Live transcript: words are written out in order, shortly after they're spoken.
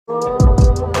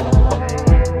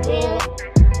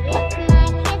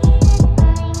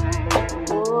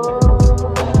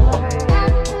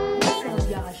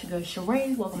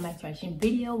Sherray. Welcome back to our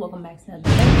video. Welcome back to another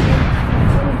video.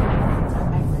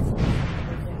 I'm back with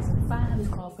season 5. It's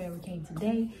called Forever Came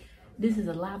Today. This is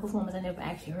a live performance. I never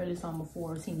actually heard this song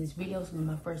before or seen this video, so this is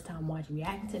my first time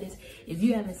reacting to this. If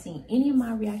you haven't seen any of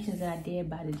my reactions that I did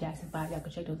by the Jackson 5, y'all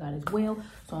can check those out as well.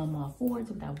 So I'm all for it.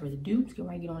 So without further ado, let's get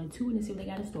right on into it and see what they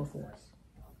got in store for us.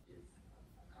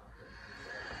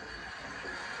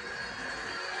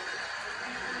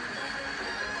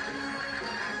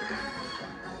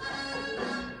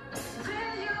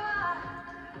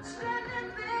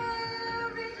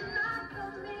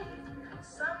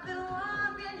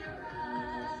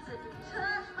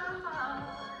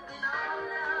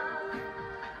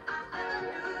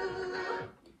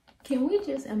 Can we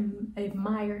just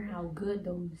admire how good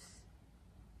those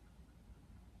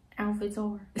outfits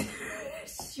are?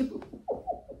 Shoot.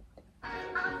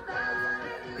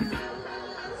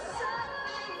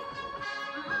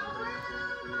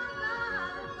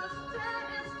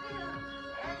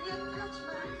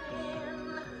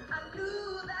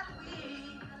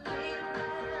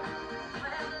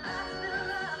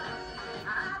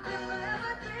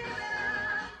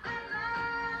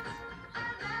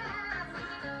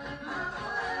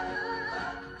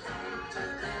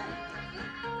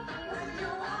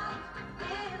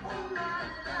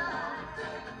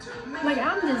 Like,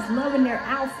 I'm just loving their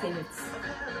outfits.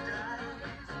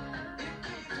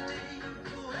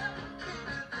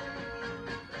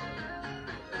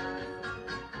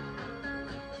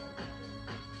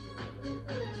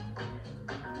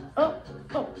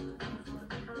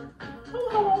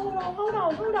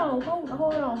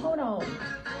 Hold on.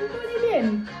 What are they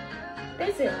doing?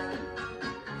 Listen.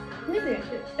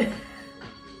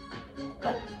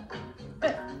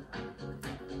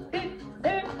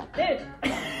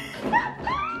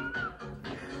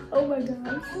 Oh my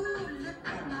gosh.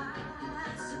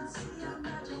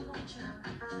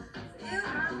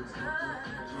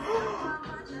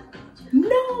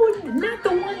 No, not the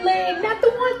one leg, not the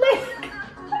one leg.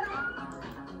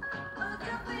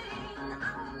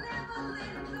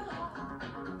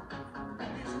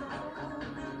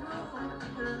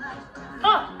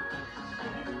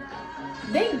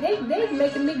 They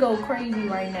making me go crazy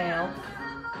right now.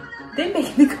 They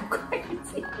making me go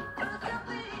crazy.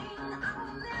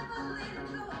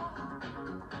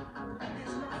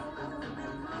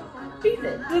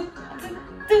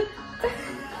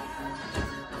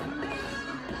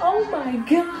 Oh my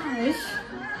gosh.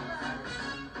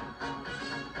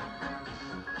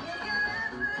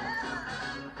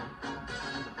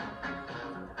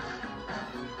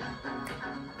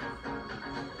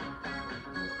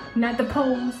 Not the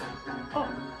pose. Oh.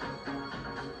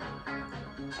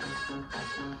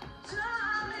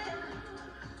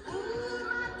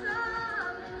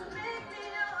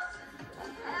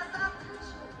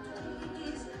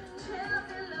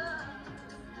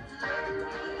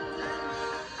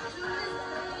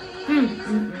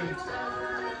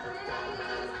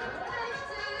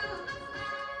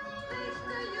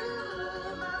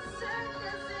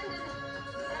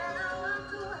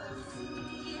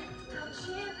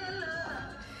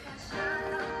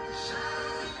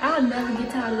 I'll never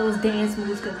get tired of those dance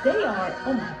moves because they are,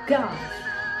 oh my gosh.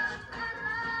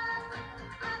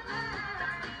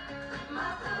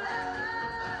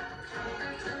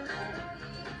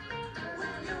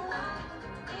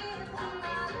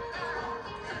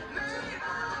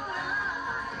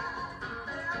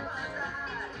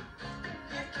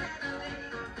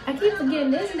 I keep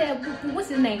forgetting, isn't that, what's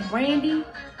his name, Randy?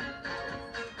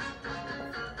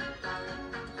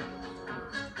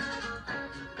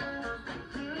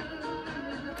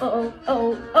 Oh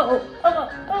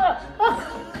my gosh.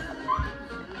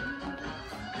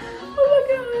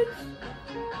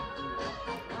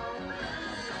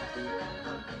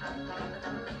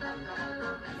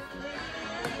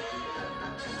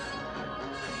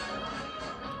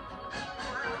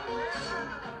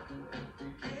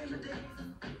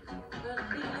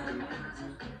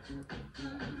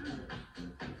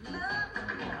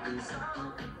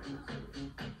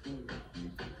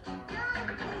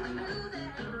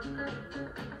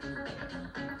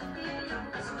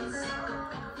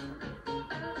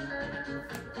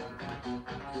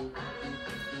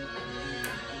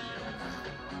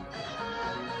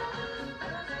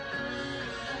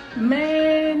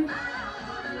 Man.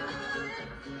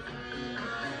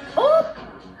 Oh!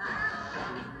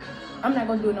 I'm not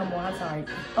gonna do it no more. I'm sorry.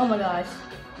 Oh my gosh.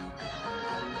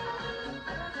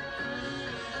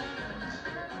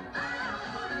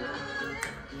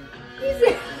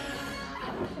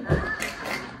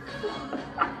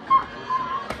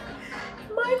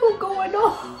 Michael going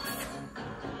off.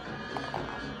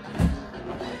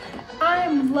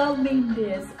 I'm loving seen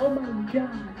this. Oh my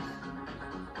gosh.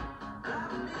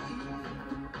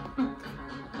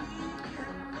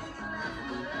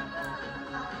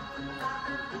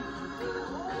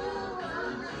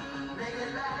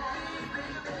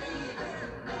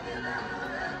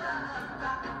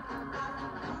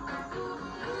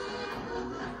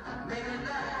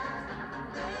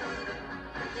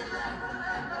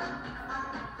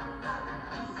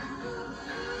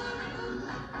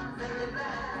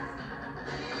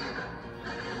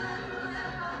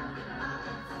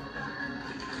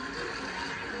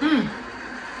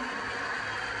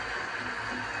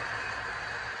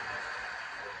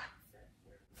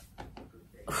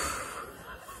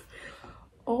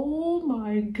 Oh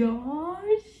my gosh.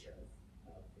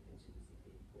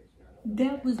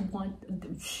 That was one,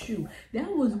 shoot,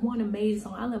 that was one amazing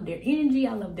song. I love their energy.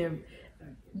 I love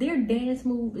their dance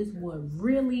move is what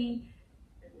really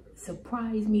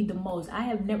surprised me the most.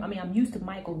 I'm used to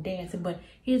Michael dancing, but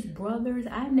his brothers,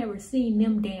 I've never seen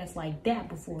them dance like that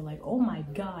before. Like, oh my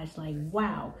gosh, like,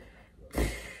 wow.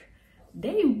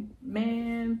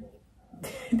 Man,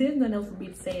 there's nothing else for me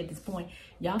to say at this point.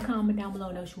 Y'all comment down below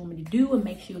what else you want me to do, and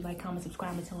make sure you like, comment,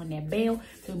 subscribe, and turn on that bell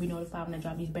so you'll be notified when I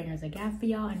drop these bangers I got for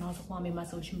y'all. And also follow me on my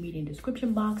social media in the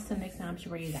description box. Till next time,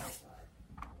 Sheray is out.